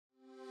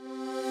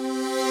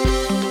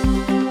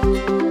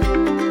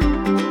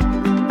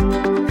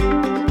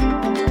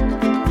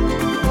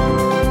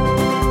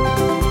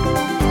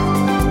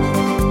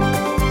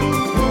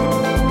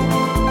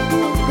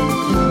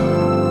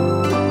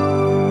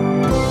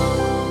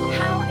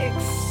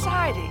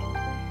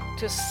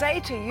say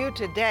to you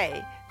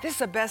today, this is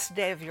the best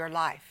day of your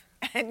life.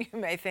 And you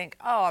may think,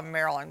 oh,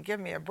 Marilyn, give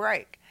me a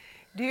break.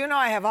 Do you know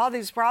I have all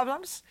these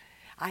problems?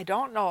 I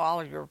don't know all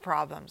of your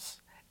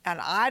problems. And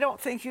I don't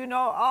think you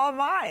know all of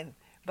mine.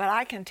 But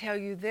I can tell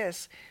you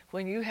this,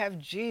 when you have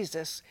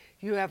Jesus,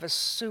 you have a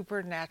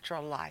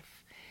supernatural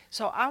life.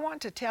 So I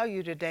want to tell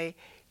you today,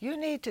 you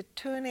need to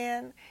tune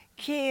in,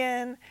 key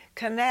in,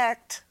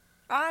 connect,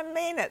 I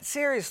mean it,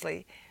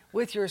 seriously,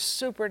 with your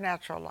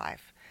supernatural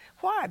life.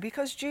 Why?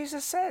 Because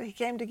Jesus said he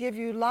came to give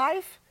you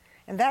life,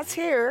 and that's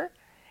here,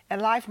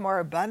 and life more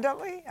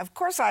abundantly. Of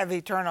course I have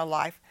eternal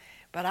life,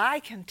 but I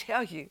can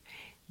tell you,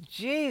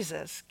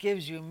 Jesus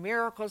gives you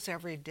miracles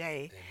every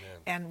day. Amen.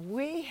 And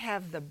we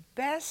have the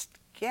best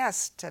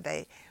guest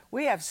today.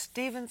 We have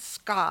Stephen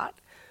Scott,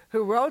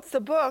 who wrote the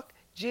book,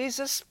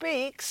 Jesus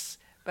Speaks,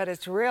 but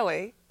it's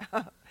really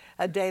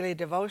a daily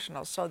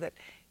devotional so that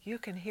you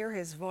can hear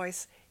his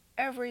voice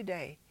every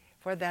day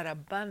for that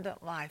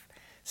abundant life.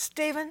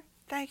 Stephen,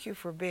 thank you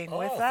for being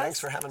with us. Thanks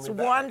for having me back.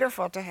 It's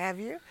wonderful to have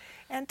you.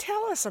 And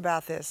tell us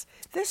about this.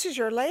 This is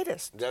your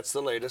latest. That's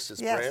the latest.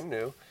 It's Yes. brand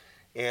new.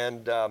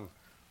 And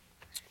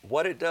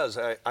what it does,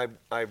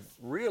 I've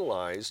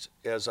realized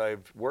as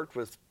I've worked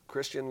with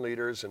Christian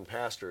leaders and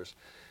pastors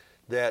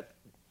that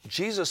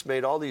Jesus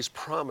made all these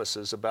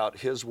promises about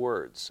his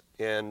words.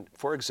 And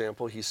for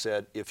example, he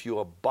said, if you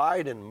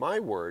abide in my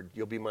word,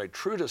 you'll be my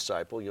true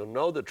disciple. You'll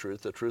know the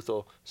truth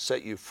will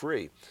set you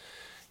free.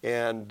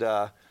 And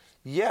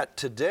yet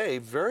today,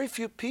 very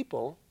few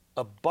people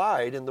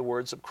abide in the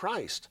words of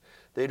Christ.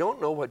 They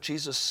don't know what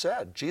Jesus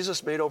said.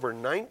 Jesus made over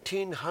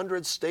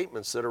 1,900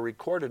 statements that are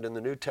recorded in the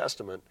New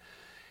Testament,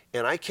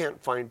 and I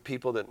can't find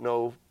people that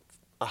know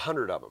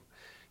 100 of them.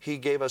 He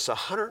gave us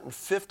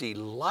 150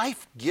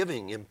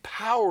 life-giving,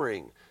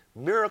 empowering,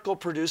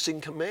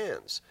 miracle-producing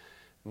commands.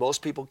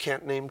 Most people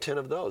can't name 10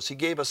 of those. He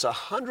gave us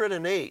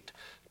 108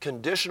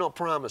 conditional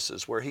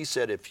promises where he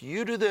said, if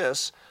you do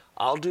this,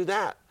 I'll do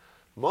that.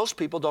 Most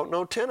people don't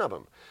know 10 of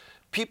them.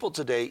 People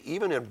today,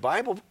 even in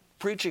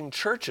Bible-preaching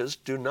churches,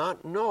 do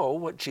not know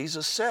what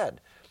Jesus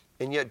said.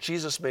 And yet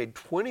Jesus made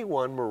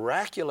 21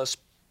 miraculous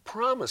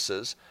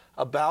promises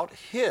about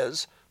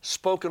his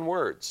spoken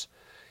words.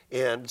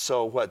 And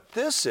so what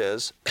this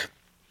is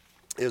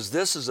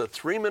this is a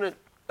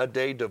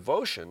 3-minute-a-day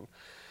devotion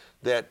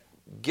that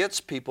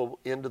gets people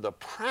into the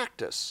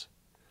practice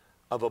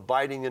of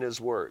abiding in his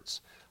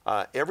words.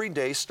 Every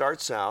day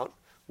starts out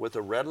with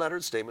a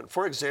red-lettered statement.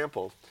 For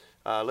example,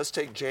 let's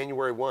take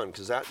January 1,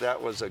 because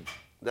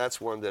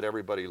that's one that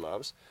everybody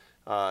loves.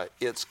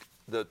 It's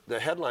the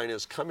headline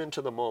is "Come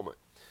into the moment,"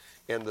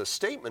 and the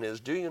statement is,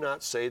 "Do you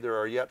not say there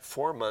are yet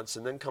 4 months,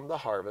 and then come the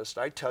harvest?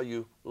 I tell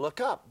you, look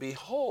up,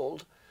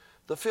 behold,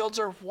 the fields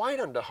are white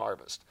unto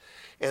harvest."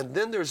 And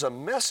then there's a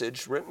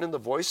message written in the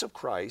voice of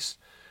Christ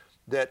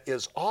that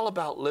is all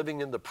about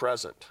living in the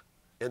present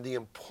and the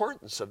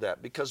importance of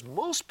that, because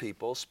most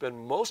people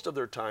spend most of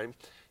their time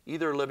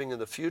either living in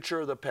the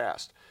future or the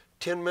past.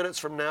 10 minutes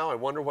from now, I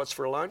wonder what's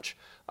for lunch.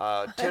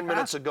 10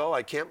 minutes ago,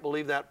 I can't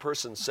believe that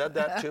person said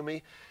that to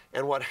me.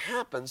 And what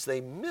happens,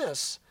 they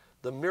miss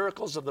the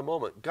miracles of the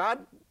moment.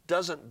 God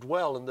doesn't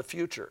dwell in the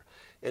future,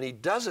 and he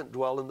doesn't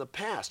dwell in the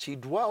past. He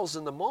dwells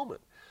in the moment.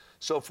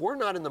 So if we're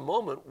not in the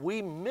moment,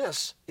 we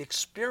miss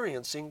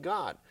experiencing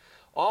God.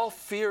 All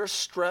fear,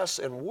 stress,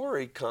 and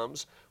worry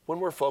comes when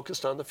we're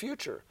focused on the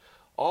future.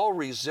 All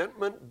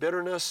resentment,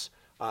 bitterness,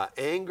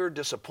 anger,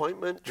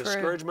 disappointment,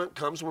 discouragement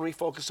comes when we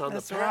focus on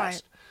the past.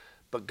 Right.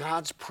 But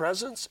God's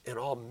presence and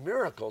all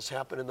miracles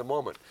happen in the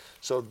moment.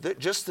 So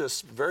just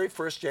this very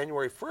first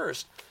January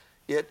 1st,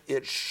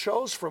 it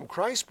shows from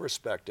Christ's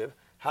perspective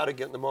how to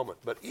get in the moment.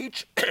 But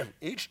each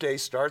day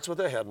starts with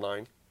a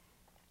headline.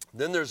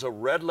 Then there's a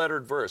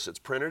red-lettered verse. It's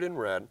printed in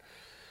red.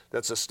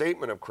 That's a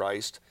statement of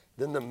Christ.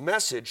 Then the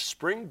message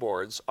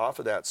springboards off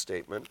of that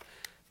statement.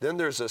 Then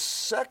there's a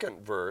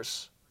second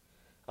verse,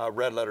 a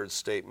red-lettered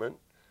statement.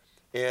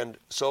 And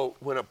so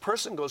when a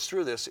person goes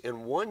through this,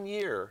 in 1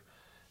 year,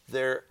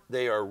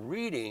 they are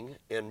reading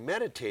and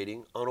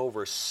meditating on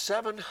over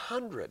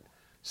 700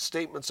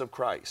 statements of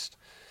Christ.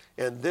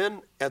 And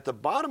then at the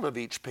bottom of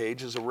each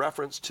page is a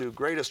reference to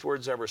greatest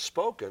words ever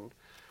spoken,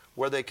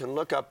 where they can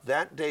look up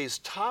that day's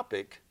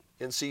topic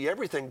and see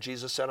everything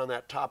Jesus said on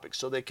that topic.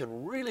 So they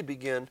can really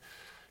begin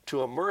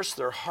to immerse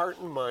their heart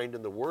and mind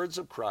in the words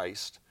of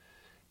Christ.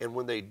 And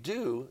when they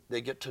do,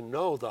 they get to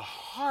know the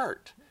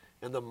heart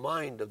and the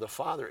mind of the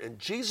Father. And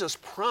Jesus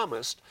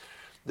promised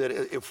that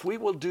if we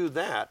will do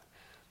that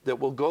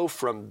we'll go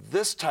from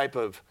this type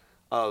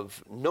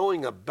of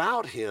knowing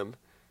about him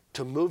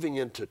to moving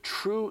into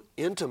true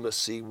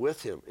intimacy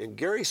with him. And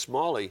Gary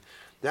Smalley,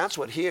 that's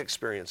what he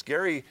experienced.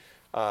 Gary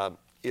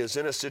is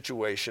in a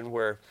situation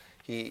where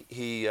he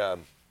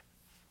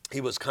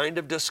was kind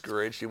of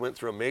discouraged. He went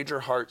through a major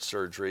heart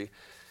surgery,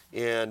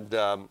 and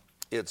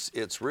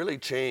it's really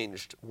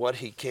changed what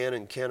he can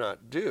and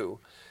cannot do.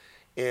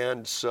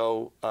 And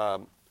so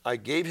I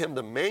gave him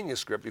the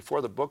manuscript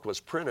before the book was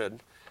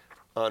printed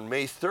on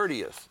May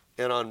 30th.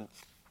 And on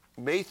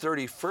May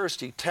 31st,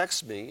 he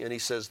texts me and he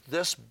says,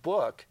 this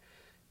book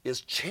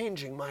is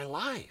changing my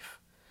life.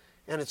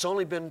 And it's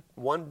only been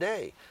one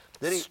day.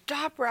 Then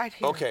Stop right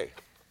here. Okay.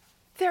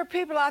 There are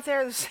people out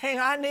there that are saying,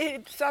 I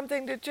need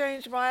something to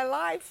change my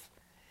life.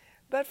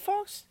 But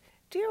folks,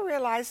 do you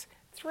realize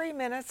 3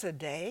 minutes a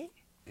day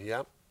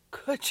Yep.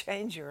 could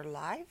change your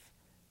life?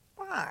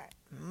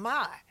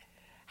 My.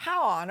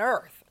 How on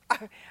earth?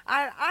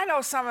 I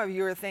know some of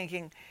you are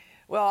thinking,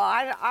 well,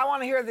 I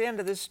want to hear the end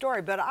of this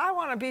story, but I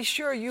want to be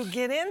sure you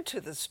get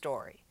into the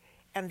story.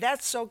 And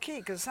that's so key,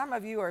 because some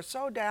of you are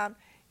so down,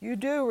 you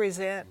do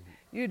resent,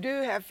 you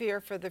do have fear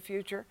for the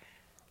future,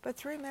 but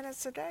 3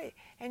 minutes a day.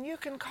 And you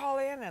can call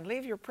in and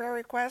leave your prayer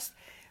request,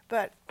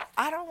 but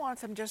I don't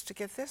want them just to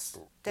get this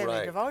daily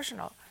Right.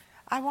 devotional.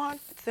 I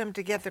want them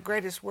to get the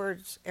greatest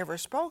words ever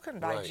spoken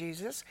by Right.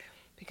 Jesus,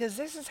 because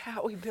this is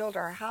how we build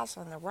our house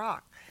on the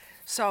rock.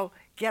 So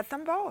get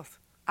them both.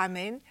 I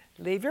mean,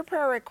 leave your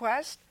prayer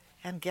request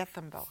and get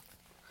them both.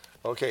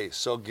 Okay,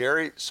 so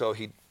Gary,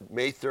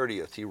 May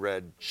 30th, he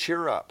read,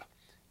 cheer up.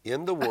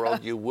 In the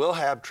world you will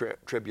have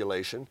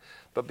tribulation,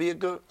 but be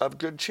of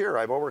good cheer.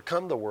 I've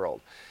overcome the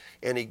world.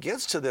 And he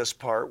gets to this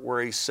part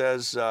where he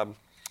says,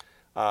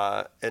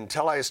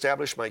 until I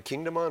establish my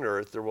kingdom on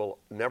earth, there will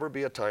never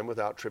be a time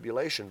without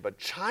tribulation. But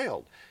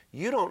child,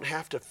 you don't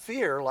have to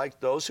fear like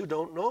those who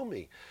don't know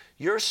me.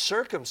 Your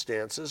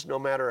circumstances, no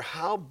matter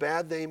how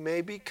bad they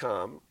may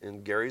become,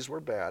 and Gary's were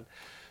bad,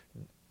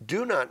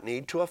 do not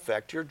need to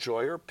affect your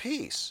joy or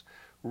peace.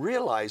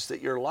 Realize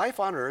that your life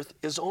on earth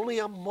is only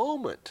a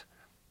moment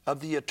of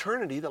the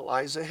eternity that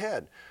lies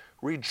ahead.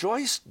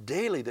 Rejoice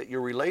daily that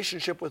your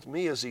relationship with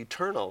me is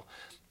eternal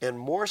and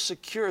more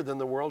secure than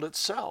the world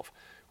itself.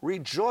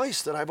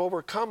 Rejoice that I've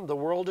overcome the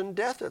world and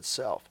death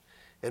itself.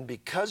 And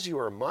because you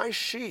are my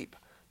sheep,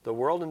 the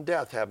world and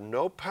death have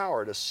no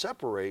power to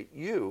separate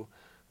you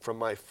from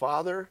my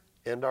Father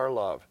and our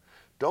love.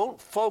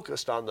 Don't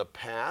focus on the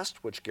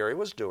past, which Gary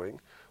was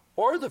doing,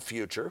 or the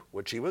future,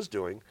 which he was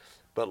doing,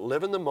 but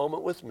live in the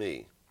moment with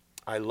me.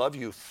 I love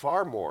you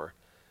far more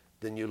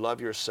than you love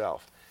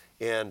yourself.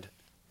 And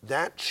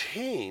that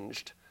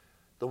changed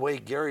the way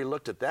Gary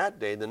looked at that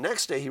day. The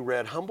next day he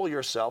read, humble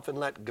yourself and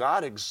let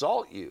God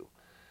exalt you.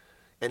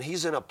 And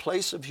he's in a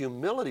place of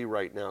humility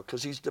right now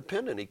because he's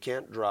dependent. He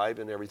can't drive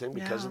and everything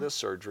because of this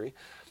surgery.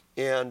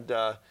 And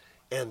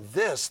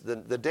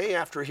the day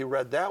after he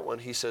read that one,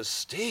 he says,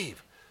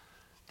 Steve,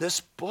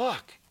 this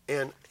book.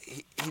 And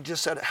he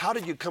just said, how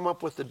did you come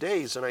up with the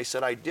days? And I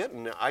said, I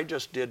didn't. I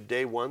just did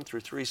day 1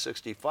 through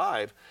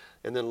 365.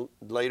 And then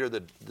later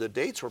the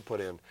dates were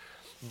put in.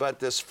 But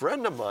this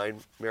friend of mine,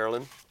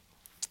 Marilyn,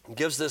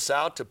 gives this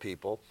out to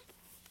people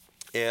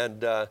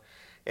and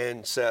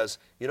says,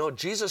 you know,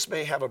 Jesus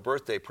may have a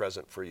birthday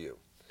present for you.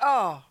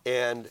 Oh.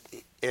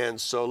 And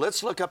so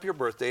let's look up your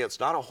birthday. It's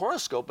not a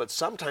horoscope, but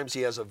sometimes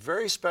he has a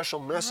very special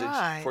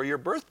message for your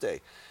birthday.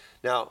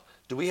 Now,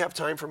 do we have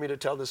time for me to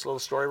tell this little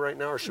story right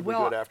now, or should we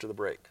do it after the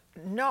break?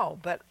 No,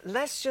 but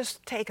let's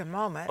just take a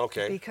moment.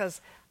 Okay.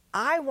 Because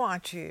I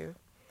want you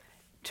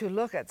to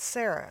look at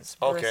Sarah's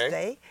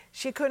birthday.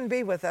 She couldn't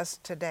be with us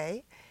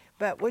today,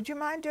 but would you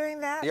mind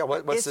doing that? Yeah,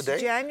 what's the date?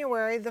 It's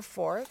January the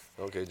 4th.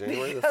 Okay,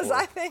 January the 4th. Because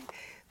I think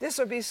this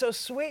would be so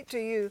sweet to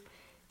you.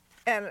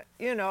 And,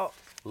 you know.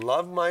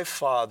 Love my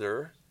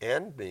Father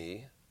and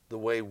me the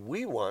way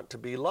we want to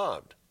be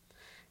loved.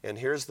 And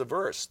here's the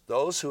verse.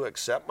 Those who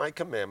accept my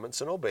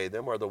commandments and obey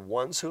them are the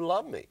ones who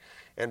love me.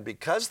 And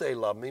because they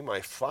love me,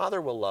 my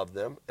Father will love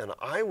them, and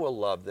I will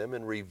love them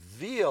and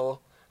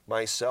reveal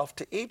myself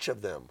to each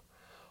of them.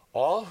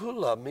 All who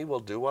love me will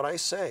do what I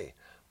say.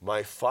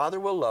 My Father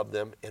will love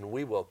them, and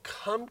we will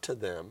come to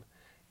them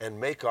and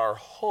make our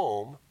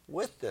home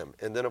with them.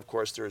 And then, of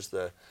course,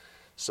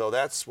 so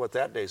that's what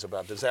that day's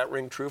about. Does that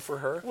ring true for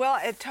her? Well,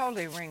 it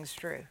totally rings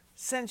true.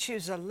 Since she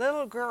was a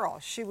little girl,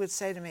 she would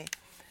say to me,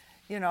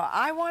 you know,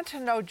 I want to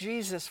know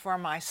Jesus for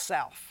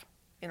myself.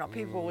 You know,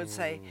 people would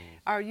say,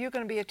 are you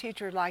going to be a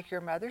teacher like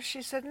your mother?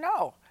 She said,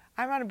 no,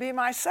 I'm going to be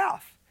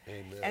myself.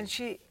 Amen. And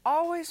she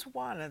always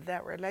wanted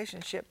that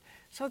relationship.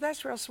 So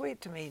that's real sweet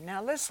to me.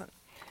 Now listen,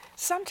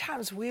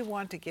 sometimes we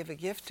want to give a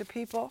gift to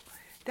people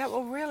that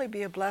will really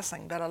be a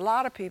blessing. But a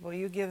lot of people,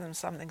 you give them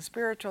something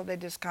spiritual, they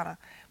just kind of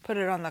put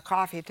it on the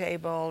coffee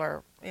table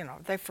or, you know,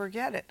 they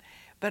forget it.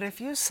 But if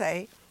you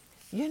say,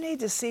 you need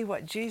to see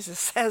what Jesus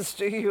says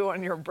to you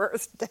on your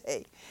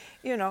birthday.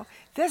 You know,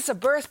 this is a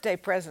birthday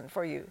present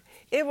for you.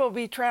 It will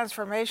be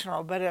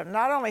transformational, but it'll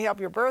not only help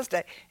your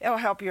birthday, it'll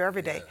help you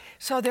every day. Yeah.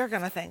 So they're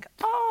going to think,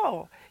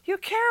 oh, you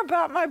care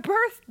about my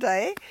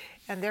birthday,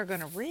 and they're going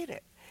to read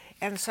it.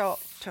 And so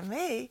to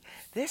me,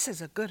 this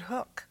is a good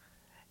hook.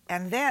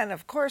 And then,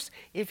 of course,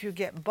 if you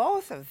get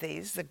both of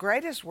these, the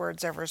greatest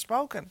words ever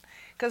spoken,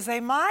 because they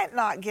might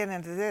not get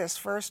into this,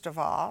 first of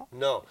all.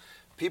 No.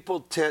 People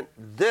tend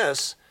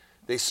this.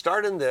 They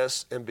start in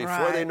this, and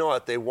before they know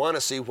it, they want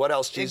to see what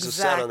else Jesus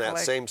said on that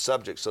same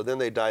subject. So then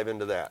they dive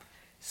into that.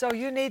 So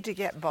you need to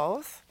get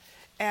both.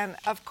 And,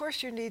 of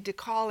course, you need to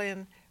call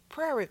in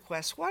prayer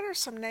requests. What are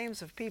some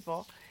names of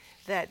people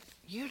that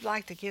you'd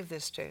like to give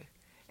this to?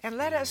 And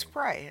let us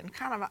pray and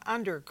kind of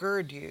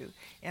undergird you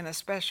in a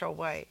special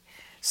way.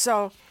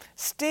 So,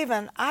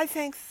 Stephen, I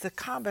think the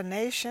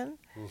combination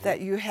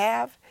that you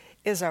have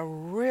is a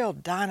real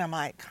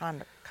dynamite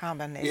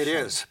combination. It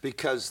is,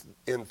 because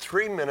in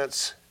 3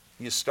 minutes,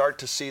 you start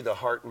to see the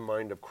heart and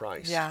mind of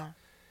Christ. Yeah.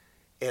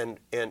 And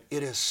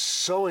it is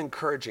so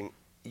encouraging.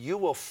 You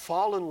will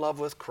fall in love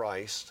with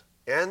Christ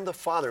and the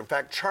Father. In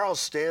fact, Charles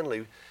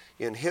Stanley,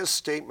 in his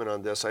statement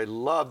on this, I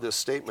love this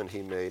statement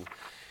he made.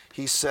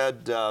 He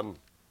said,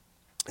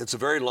 it's a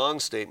very long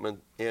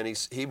statement, and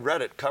he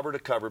read it cover to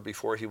cover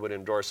before he would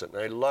endorse it.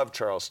 And I love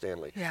Charles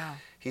Stanley. Yeah.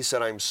 He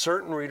said, I'm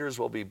certain readers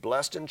will be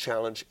blessed and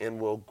challenged and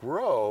will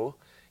grow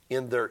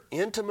in their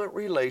intimate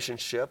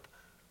relationship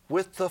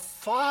with the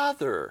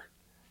Father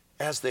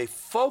as they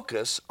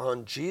focus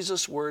on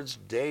Jesus' words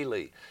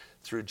daily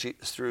through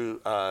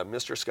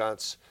Mr.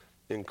 Scott's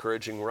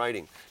encouraging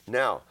writing.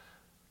 Now,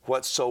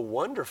 what's so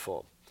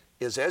wonderful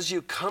is as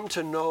you come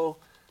to know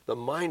the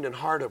mind and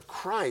heart of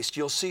Christ,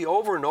 you'll see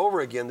over and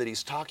over again that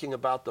he's talking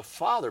about the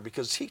Father,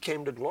 because he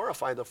came to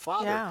glorify the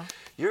Father. Yeah.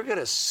 You're going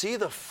to see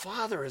the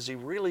Father as he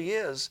really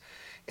is,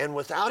 and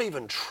without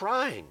even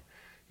trying,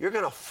 you're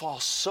going to fall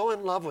so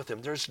in love with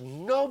him. There's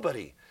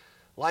nobody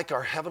like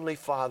our Heavenly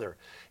Father,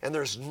 and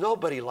there's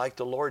nobody like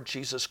the Lord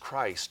Jesus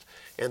Christ.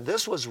 And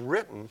this was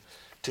written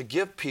to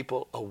give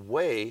people a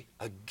way,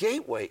 a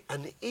gateway,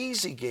 an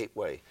easy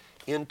gateway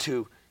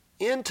into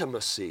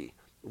intimacy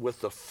with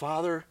the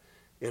Father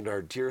and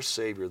our dear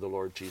Savior, the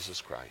Lord Jesus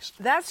Christ.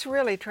 That's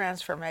really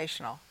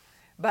transformational.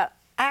 But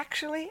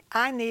actually,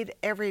 I need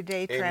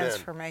everyday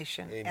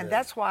transformation. Amen. And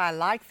that's why I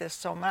like this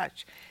so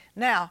much.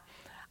 Now,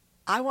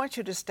 I want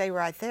you to stay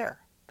right there,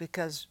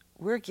 because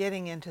we're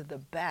getting into the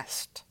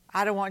best.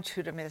 I don't want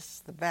you to miss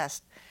the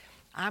best.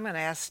 I'm going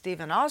to ask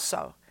Stephen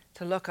also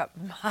to look up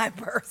my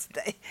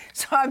birthday.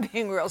 So I'm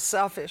being real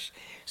selfish.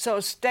 So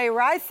stay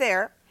right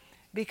there,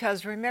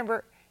 because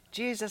remember,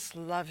 Jesus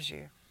loves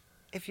you.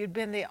 If you'd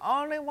been the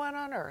only one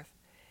on earth,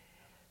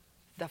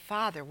 the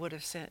Father would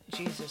have sent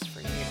Jesus for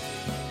you.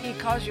 He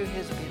calls you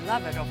his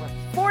beloved over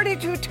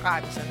 42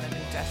 times in the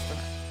New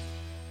Testament.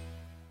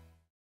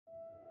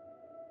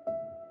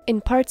 In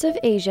parts of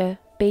Asia,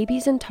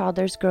 babies and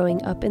toddlers growing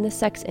up in the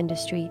sex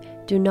industry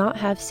do not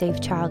have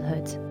safe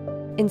childhoods.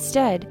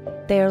 Instead,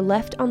 they are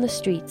left on the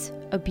streets,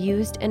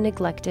 abused and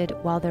neglected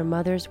while their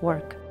mothers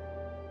work.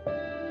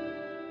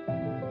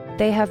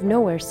 They have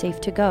nowhere safe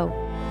to go.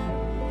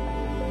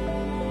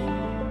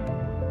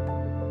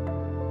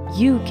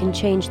 You can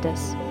change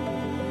this.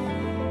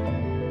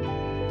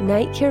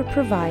 Night Care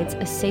provides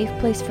a safe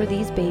place for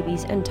these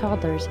babies and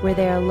toddlers where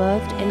they are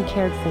loved and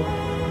cared for.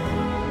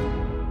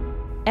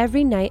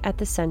 Every night at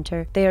the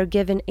center, they are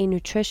given a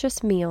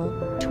nutritious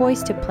meal,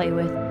 toys to play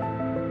with,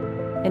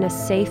 and a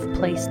safe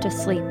place to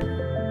sleep.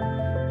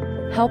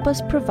 Help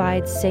us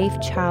provide safe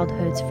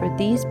childhoods for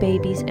these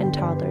babies and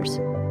toddlers.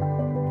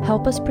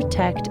 Help us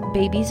protect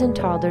babies and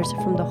toddlers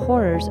from the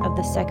horrors of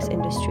the sex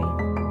industry.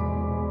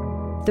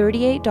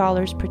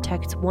 $38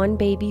 protects one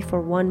baby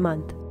for 1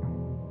 month.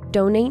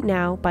 Donate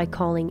now by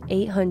calling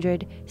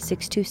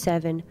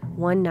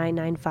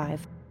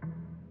 800-627-1995.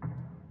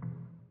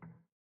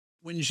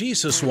 When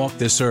Jesus walked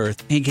this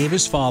earth, he gave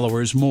his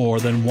followers more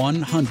than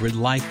 100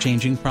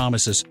 life-changing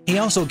promises. He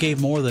also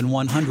gave more than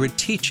 100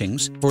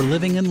 teachings for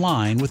living in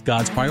line with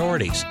God's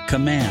priorities,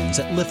 commands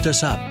that lift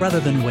us up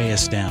rather than weigh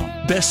us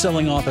down.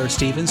 Best-selling author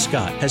Stephen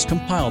Scott has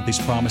compiled these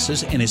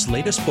promises in his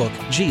latest book,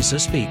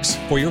 Jesus Speaks.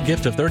 For your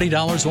gift of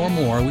 $30 or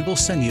more, we will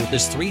send you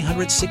this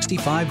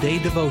 365-day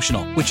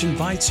devotional, which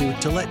invites you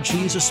to let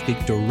Jesus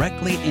speak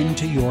directly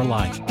into your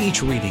life.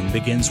 Each reading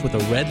begins with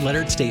a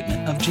red-lettered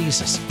statement of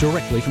Jesus,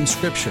 directly from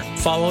Scripture,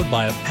 followed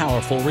by a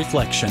powerful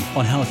reflection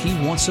on how he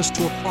wants us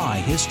to apply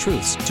his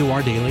truths to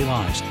our daily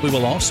lives. We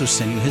will also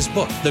send you his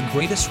book, The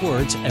Greatest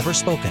Words Ever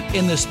Spoken.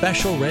 In this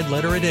special red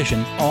letter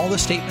edition, all the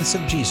statements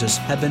of Jesus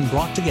have been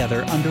brought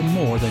together under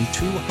more than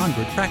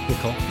 200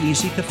 practical,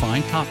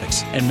 easy-to-find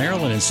topics. And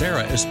Marilyn and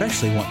Sarah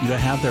especially want you to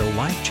have their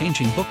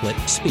life-changing booklet,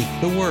 Speak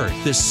the Word.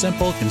 This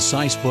simple,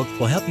 concise book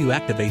will help you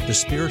activate the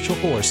spiritual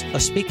force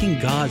of speaking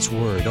God's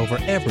Word over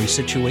every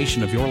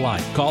situation of your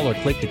life. Call or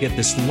click to get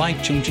this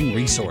life-changing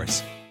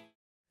resource.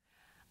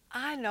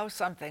 I know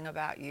something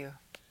about you.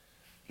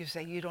 You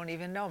say you don't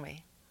even know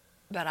me,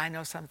 but I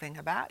know something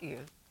about you,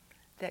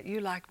 that you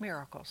like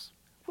miracles.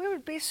 We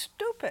would be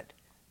stupid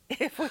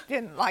if we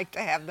didn't like to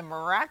have the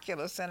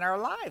miraculous in our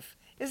life.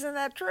 Isn't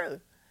that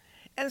true?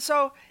 And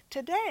so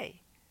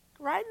today,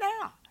 right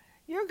now,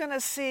 you're going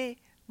to see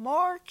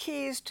more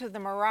keys to the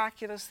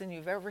miraculous than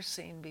you've ever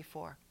seen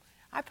before.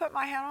 I put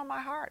my hand on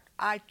my heart.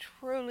 I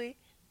truly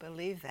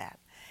believe that.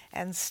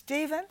 And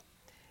Stephen,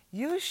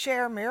 you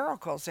share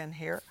miracles in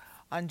here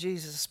on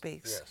Jesus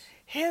Speaks. Yes.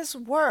 His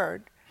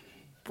word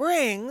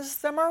brings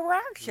the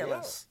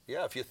miraculous.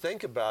 Yeah, if you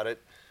think about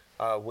it,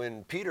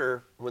 when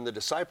the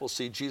disciples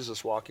see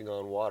Jesus walking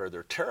on water,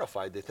 they're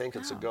terrified. They think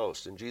it's a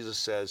ghost. And Jesus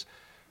says,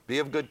 be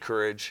of good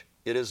courage.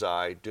 It is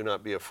I. Do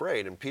not be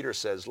afraid. And Peter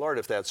says, Lord,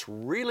 if that's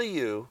really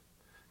you,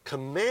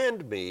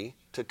 command me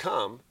to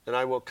come, and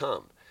I will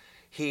come.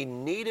 He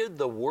needed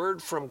the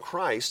word from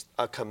Christ,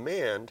 a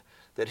command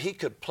that he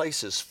could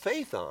place his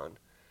faith on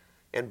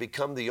and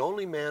become the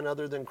only man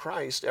other than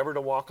Christ ever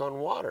to walk on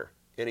water.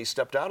 And he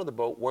stepped out of the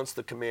boat once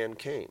the command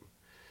came,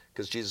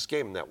 because Jesus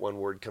gave him that one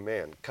word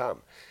command,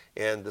 come.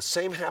 And the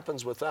same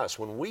happens with us.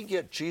 When we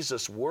get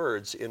Jesus'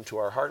 words into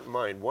our heart and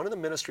mind, one of the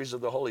ministries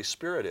of the Holy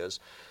Spirit is,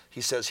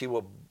 he says he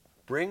will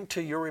bring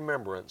to your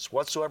remembrance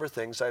whatsoever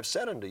things I've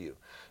said unto you.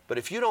 But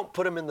if you don't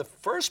put them in the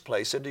first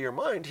place into your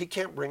mind, he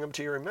can't bring them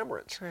to your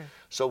remembrance. True.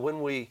 So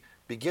when we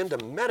begin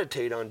to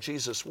meditate on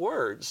Jesus'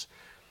 words,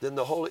 then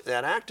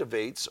that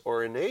activates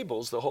or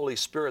enables the Holy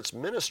Spirit's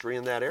ministry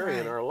in that area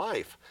in our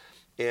life.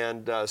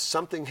 And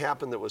something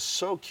happened that was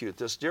so cute.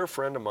 This dear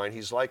friend of mine,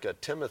 he's like a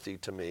Timothy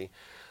to me.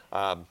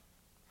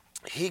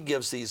 He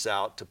gives these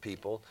out to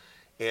people,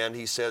 and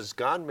he says,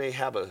 God may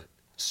have a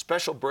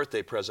special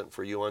birthday present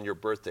for you on your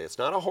birthday. It's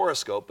not a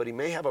horoscope, but he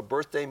may have a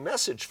birthday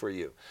message for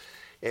you.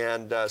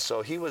 And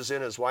so he was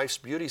in his wife's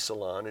beauty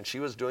salon, and she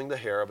was doing the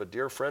hair of a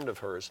dear friend of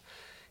hers.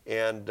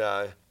 And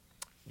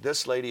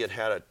this lady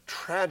had a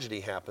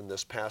tragedy happen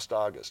this past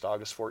August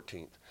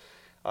 14th.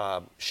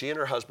 She and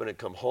her husband had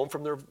come home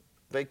from their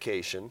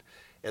vacation,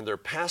 and they're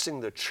passing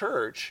the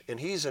church, and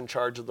he's in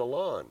charge of the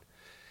lawn.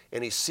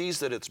 And he sees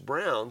that it's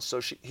brown,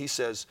 so he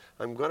says,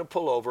 I'm going to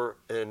pull over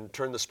and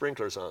turn the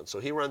sprinklers on.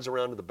 So he runs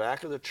around to the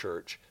back of the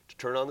church to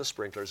turn on the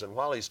sprinklers, and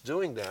while he's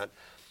doing that,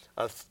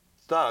 a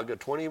thug, a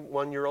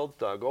 21-year-old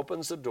thug,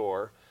 opens the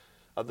door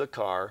of the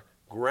car,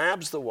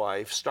 grabs the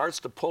wife, starts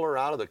to pull her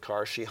out of the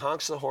car. She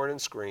honks the horn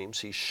and screams.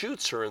 He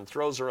shoots her and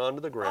throws her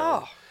onto the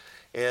ground. Oh.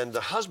 And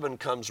the husband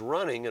comes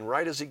running, and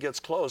right as he gets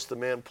close, the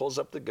man pulls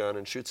up the gun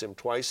and shoots him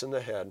twice in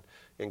the head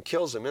and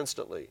kills him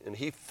instantly. And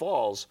he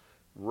falls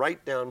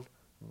right down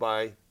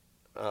by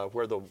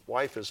where the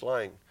wife is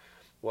lying.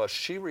 Well,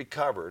 she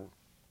recovered,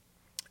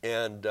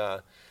 and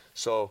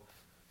so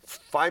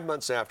 5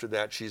 months after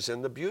that, she's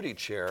in the beauty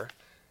chair,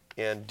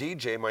 and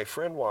DJ, my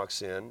friend,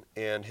 walks in,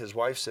 and his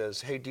wife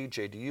says, hey,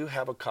 DJ, do you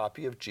have a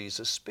copy of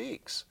Jesus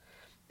Speaks?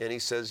 And he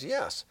says,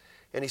 yes.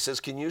 And he says,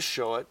 can you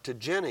show it to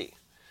Jenny?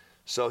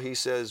 So he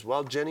says,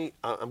 well, Jenny,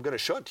 I'm going to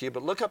show it to you,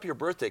 but look up your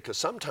birthday, because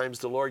sometimes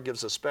the Lord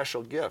gives a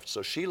special gift.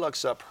 So she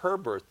looks up her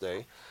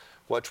birthday,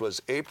 which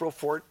was April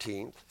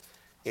 14th,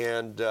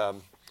 and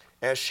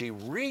as she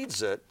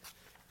reads it,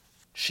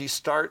 she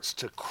starts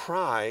to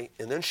cry,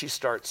 and then she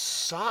starts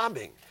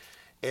sobbing.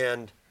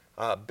 And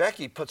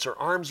Becky puts her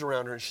arms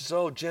around her, and she says,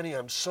 oh, Jenny,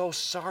 I'm so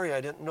sorry.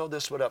 I didn't know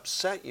this would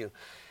upset you.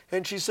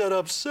 And she said,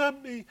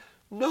 upset me?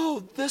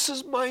 No, this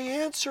is my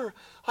answer.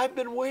 I've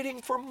been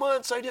waiting for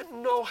months. I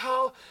didn't know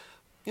how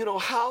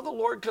the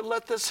Lord could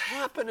let this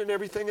happen and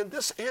everything, and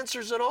this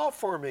answers it all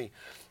for me.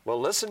 Well,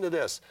 listen to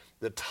this.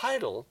 The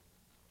title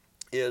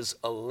is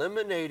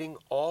Eliminating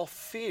All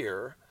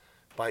Fear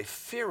by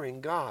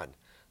Fearing God.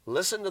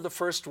 Listen to the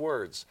first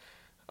words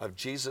of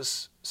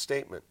Jesus'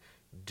 statement.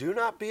 Do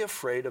not be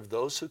afraid of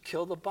those who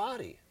kill the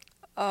body,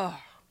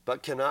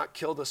 but cannot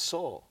kill the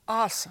soul.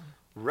 Awesome.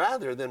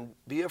 Rather than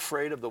be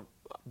afraid of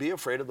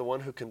the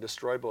one who can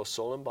destroy both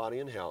soul and body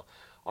in hell.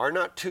 Are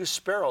not 2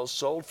 sparrows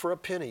sold for a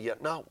penny,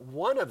 yet not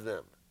one of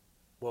them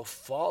will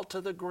fall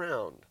to the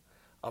ground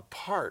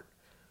apart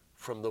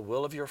from the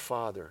will of your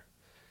Father.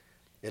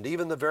 And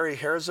even the very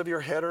hairs of your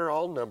head are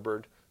all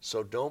numbered,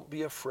 so don't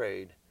be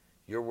afraid.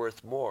 You're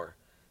worth more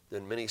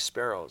than many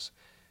sparrows.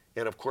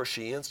 And of course,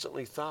 she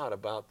instantly thought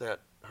about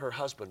her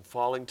husband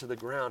falling to the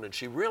ground, and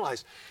she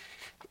realized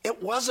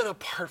it wasn't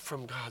apart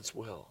from God's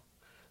will.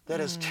 That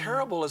as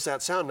terrible as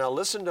that sounds. Now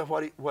listen to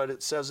what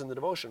it says in the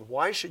devotion.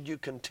 Why should you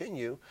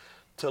continue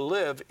to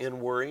live in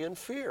worry and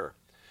fear?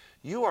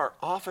 You are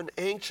often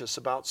anxious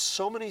about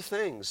so many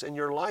things, and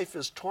your life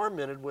is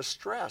tormented with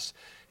stress.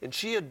 And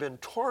she had been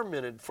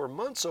tormented for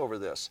months over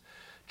this.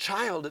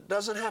 Child, it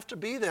doesn't have to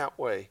be that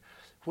way.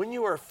 When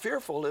you are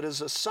fearful, it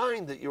is a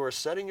sign that you are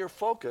setting your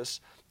focus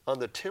on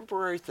the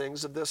temporary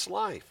things of this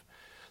life.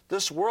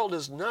 This world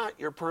is not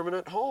your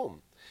permanent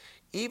home.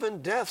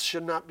 Even death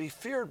should not be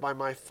feared by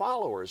my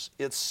followers.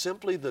 It's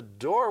simply the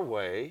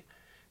doorway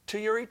to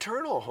your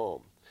eternal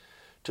home.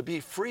 To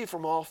be free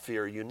from all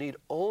fear, you need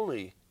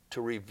only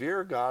to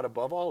revere God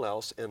above all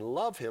else and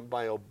love Him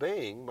by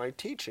obeying my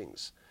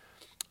teachings.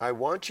 I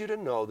want you to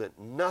know that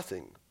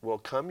nothing will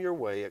come your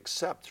way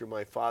except through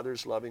my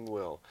Father's loving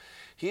will.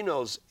 He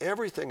knows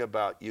everything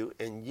about you,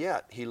 and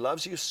yet He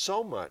loves you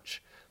so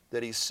much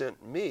that He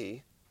sent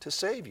me to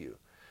save you.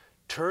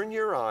 Turn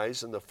your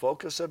eyes and the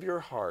focus of your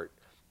heart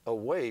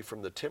away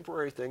from the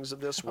temporary things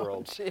of this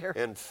world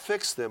and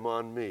fix them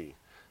on me.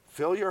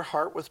 Fill your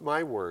heart with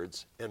my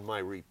words, and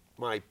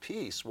my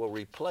peace will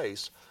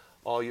replace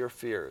all your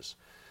fears.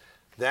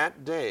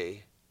 That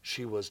day,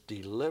 she was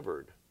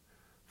delivered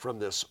from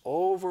this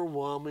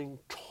overwhelming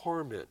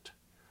torment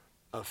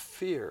of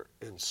fear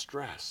and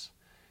stress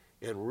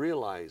and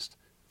realized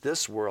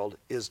this world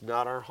is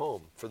not our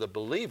home. For the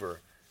believer,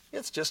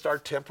 it's just our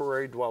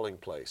temporary dwelling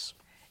place.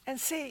 And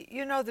see,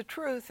 you know the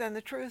truth, and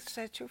the truth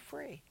sets you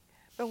free.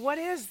 But what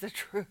is the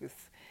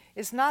truth?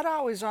 It's not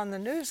always on the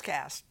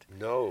newscast.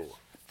 No.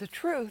 The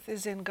truth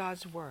is in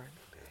God's Word.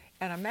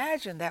 And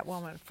imagine that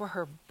woman for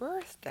her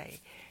birthday.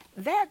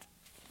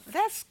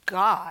 That's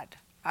God.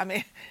 I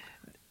mean,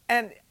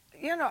 and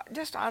you know,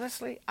 just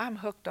honestly, I'm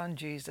hooked on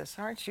Jesus,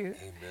 aren't you?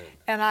 Amen.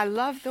 And I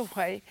love the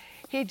way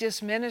he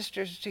just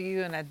ministers to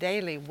you in a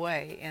daily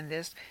way in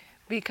this,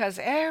 because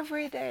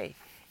every day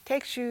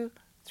takes you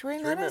 3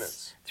 minutes. 3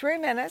 minutes. 3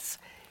 minutes.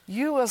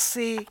 You will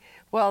see,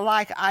 well,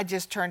 like I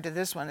just turned to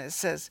this one, it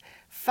says,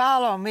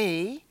 follow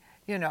me,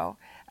 you know,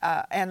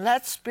 and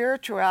let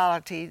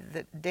spirituality,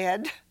 the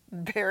dead,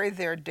 bury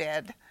their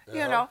dead,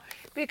 you know,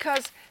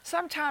 because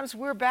sometimes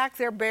we're back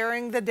there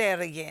burying the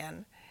dead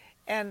again.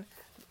 And,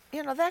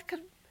 you know, that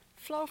could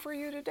flow for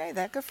you today.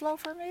 That could flow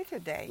for me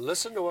today.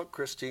 Listen to what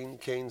Christine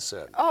Kane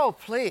said. Oh,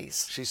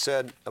 please. She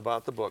said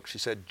about the book, she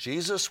said,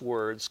 Jesus'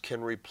 words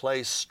can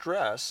replace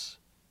stress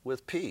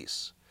with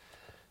peace,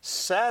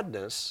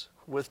 sadness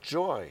with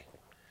joy,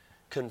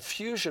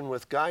 confusion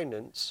with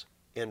guidance,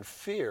 and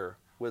fear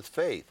with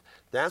faith.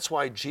 That's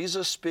why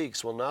Jesus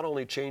Speaks will not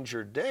only change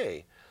your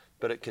day,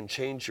 but it can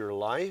change your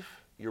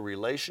life, your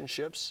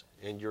relationships,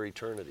 and your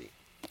eternity.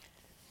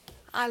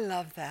 I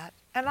love that.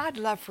 And I'd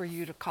love for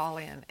you to call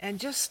in and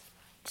just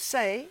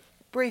say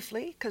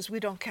briefly, because we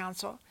don't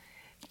counsel,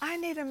 I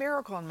need a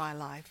miracle in my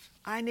life.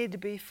 I need to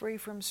be free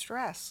from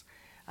stress.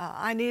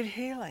 I need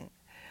healing.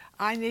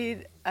 I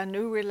need a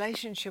new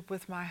relationship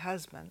with my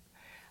husband.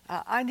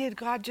 I need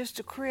God just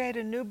to create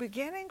a new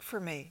beginning for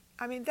me.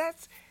 I mean,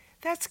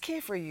 that's key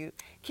for you.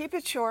 Keep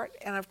it short,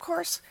 and of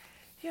course,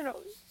 you know,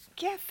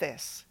 get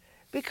this,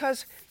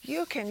 because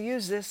you can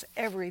use this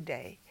every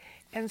day.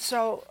 And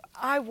so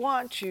I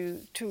want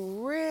you to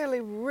really,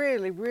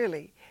 really,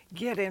 really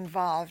get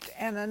involved.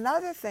 And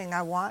another thing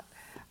I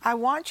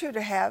want you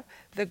to have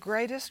the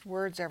greatest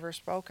words ever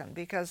spoken,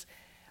 because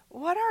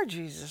what are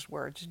Jesus'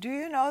 words? Do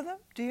you know them?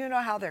 Do you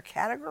know how they're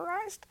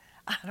categorized?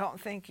 I don't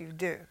think you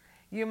do.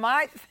 You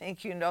might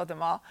think you know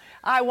them all.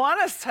 I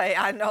want to say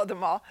I know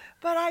them all,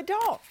 but I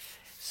don't.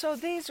 So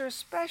these are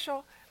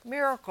special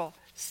miracle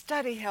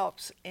study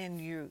helps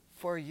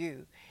for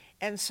you.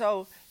 And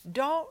so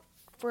don't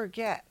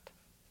forget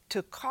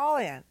to call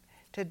in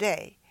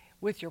today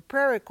with your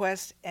prayer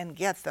requests and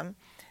get them.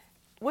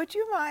 Would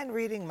you mind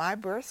reading my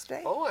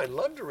birthday? Oh, I'd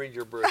love to read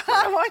your birthday.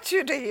 I want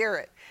you to hear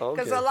it,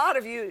 because Okay. a lot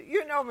of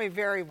you know me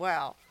very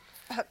well.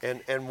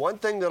 And one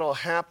thing that'll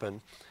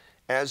happen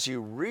as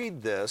you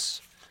read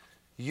this,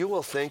 you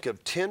will think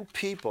of 10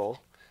 people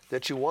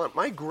that you want.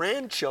 My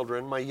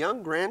grandchildren, my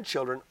young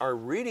grandchildren are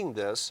reading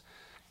this,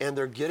 and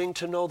they're getting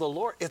to know the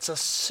Lord. It's a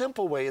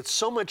simple way. It's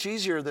so much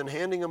easier than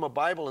handing them a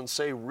Bible and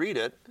say, read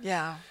it.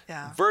 Yeah.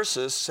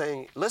 Versus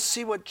saying, let's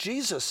see what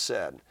Jesus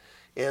said.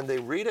 And they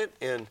read it,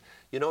 and,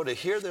 you know, to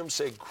hear them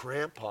say,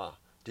 Grandpa,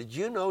 did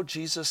you know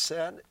Jesus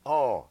said?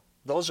 Oh,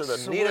 those are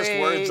the neatest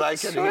words I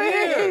can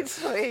hear.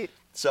 Sweet.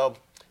 So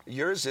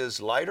yours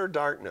is light or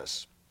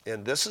darkness.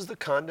 And this is the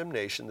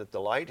condemnation, that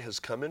the light has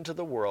come into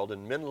the world,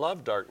 and men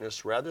love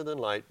darkness rather than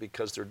light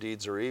because their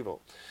deeds are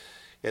evil.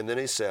 And then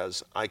he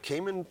says, I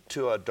came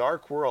into a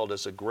dark world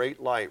as a great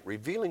light,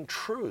 revealing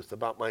truth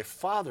about my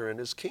Father and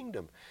his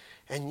kingdom.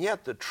 And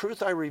yet the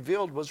truth I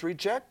revealed was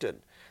rejected.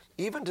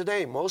 Even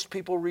today, most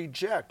people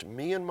reject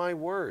me and my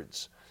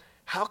words.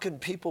 How can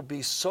people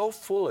be so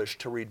foolish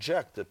to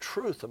reject the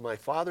truth of my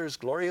Father's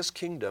glorious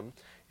kingdom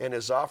and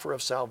his offer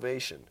of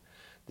salvation?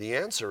 The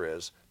answer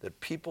is that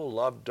people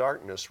love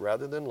darkness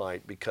rather than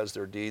light because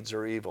their deeds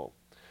are evil.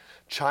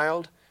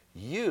 Child,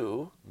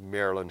 you,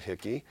 Marilyn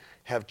Hickey,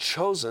 have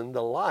chosen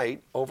the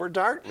light over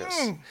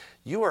darkness.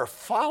 You are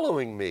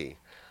following me.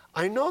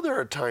 I know there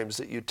are times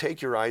that you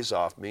take your eyes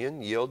off me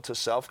and yield to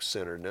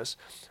self-centeredness.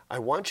 I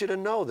want you to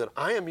know that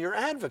I am your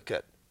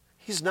advocate.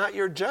 He's not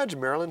your judge,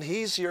 Marilyn.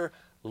 He's your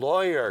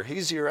lawyer.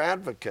 He's your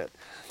advocate.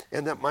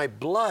 And that my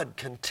blood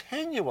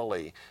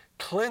continually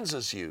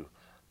cleanses you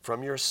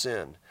from your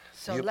sin.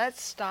 So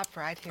let's stop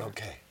right here.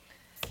 Okay.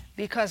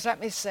 Because let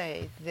me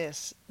say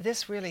this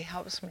really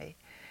helps me.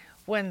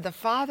 When the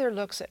Father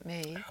looks at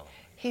me, Hallelujah.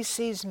 he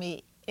sees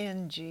me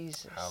in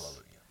Jesus. Hallelujah.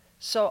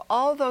 So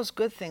all those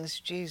good things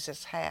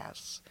Jesus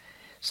has.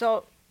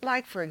 So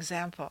like, for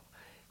example,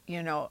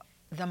 you know,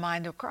 the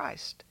mind of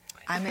Christ.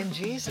 I'm in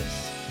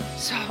Jesus.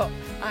 So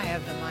I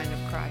have the mind of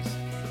Christ.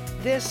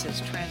 This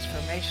is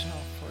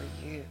transformational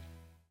for you.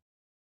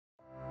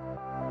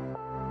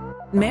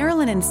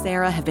 Marilyn and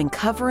Sarah have been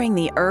covering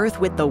the earth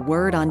with the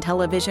Word on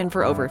television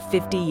for over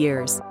 50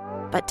 years.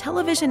 But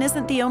television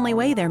isn't the only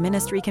way their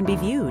ministry can be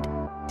viewed.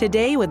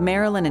 Today with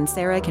Marilyn and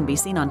Sarah can be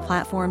seen on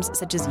platforms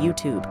such as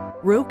YouTube,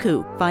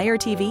 Roku, Fire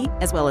TV,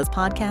 as well as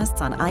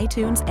podcasts on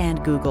iTunes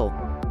and Google.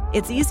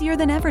 It's easier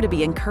than ever to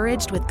be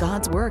encouraged with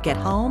God's work at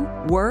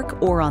home,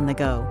 work, or on the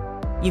go.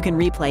 You can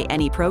replay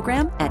any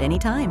program at any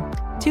time.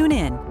 Tune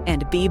in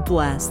and be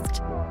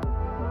blessed.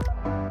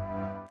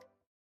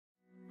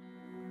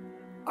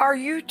 Are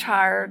you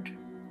tired?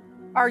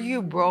 Are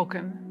you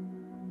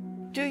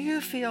broken? Do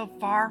you feel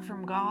far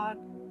from God?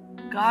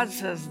 God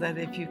says that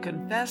if you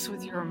confess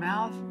with your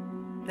mouth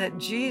that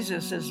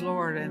Jesus is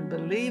Lord and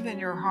believe in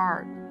your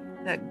heart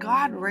that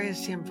God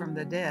raised him from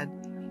the dead,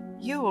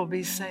 you will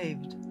be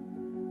saved.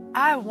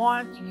 I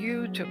want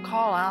you to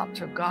call out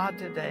to God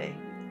today.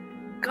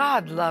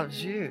 God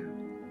loves you.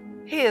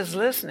 He is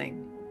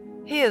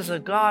listening. He is a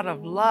God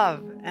of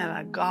love and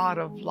a God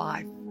of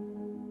life.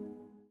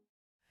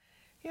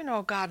 You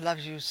know, God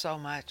loves you so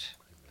much.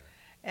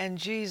 And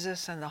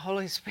Jesus and the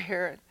Holy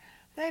Spirit,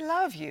 they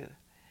love you.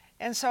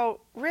 And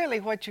so really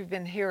what you've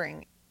been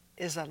hearing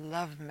is a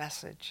love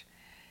message.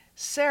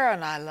 Sarah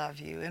and I love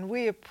you, and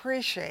we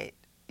appreciate,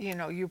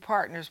 you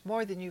partners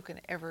more than you can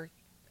ever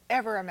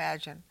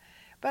imagine.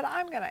 But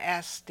I'm going to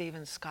ask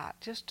Stephen Scott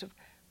just to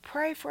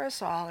pray for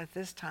us all at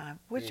this time.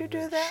 Would you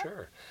do that?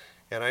 Sure.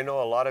 And I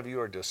know a lot of you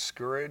are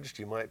discouraged.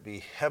 You might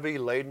be heavy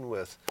laden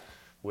with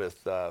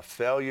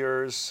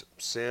failures,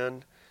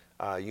 sin.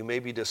 You may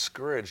be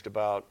discouraged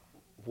about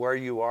where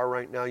you are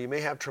right now. You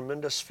may have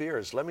tremendous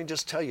fears. Let me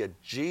just tell you,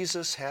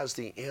 Jesus has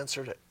the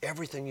answer to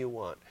everything you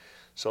want.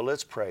 So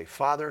let's pray.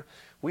 Father,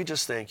 we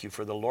just thank you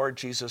for the Lord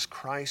Jesus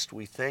Christ.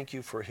 We thank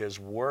you for his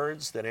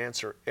words that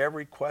answer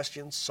every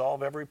question,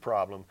 solve every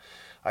problem.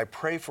 I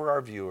pray for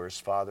our viewers,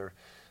 Father,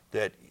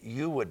 that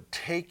you would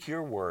take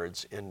your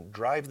words and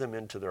drive them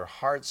into their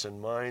hearts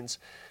and minds,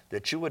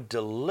 that you would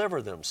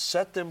deliver them,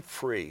 set them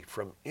free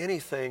from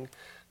anything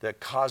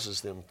that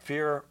causes them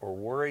fear or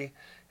worry.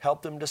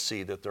 Help them to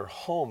see that their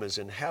home is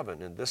in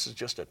heaven, and this is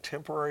just a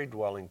temporary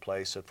dwelling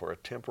place and for a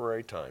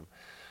temporary time.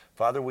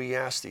 Father, we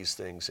ask these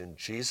things in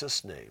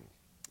Jesus' name.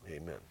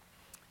 Amen.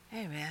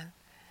 Amen.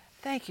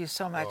 Thank you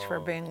so much for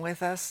being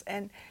with us.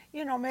 And,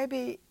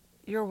 maybe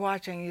you're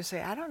watching, you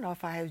say, I don't know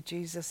if I have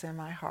Jesus in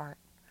my heart.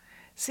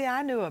 See,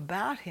 I knew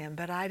about him,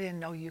 but I didn't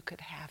know you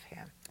could have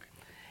him.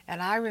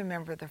 And I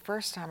remember the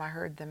first time I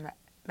heard the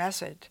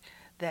message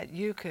that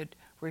you could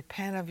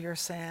repent of your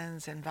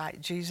sins,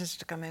 invite Jesus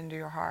to come into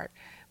your heart,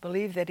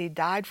 believe that he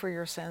died for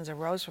your sins,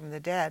 arose from the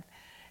dead,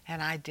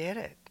 and I did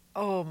it.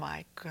 Oh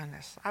my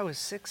goodness, I was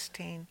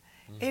 16,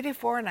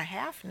 84 and a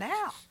half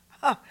now.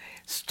 Oh,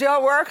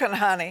 still working,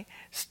 honey,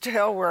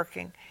 still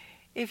working.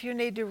 If you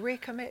need to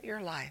recommit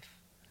your life,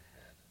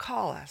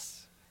 call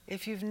us.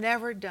 If you've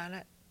never done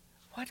it,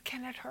 what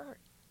can it hurt?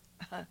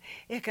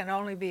 It can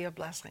only be a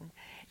blessing.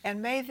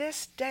 And may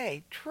this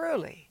day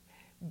truly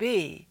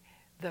be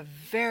the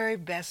very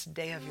best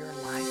day of your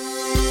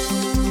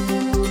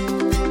life.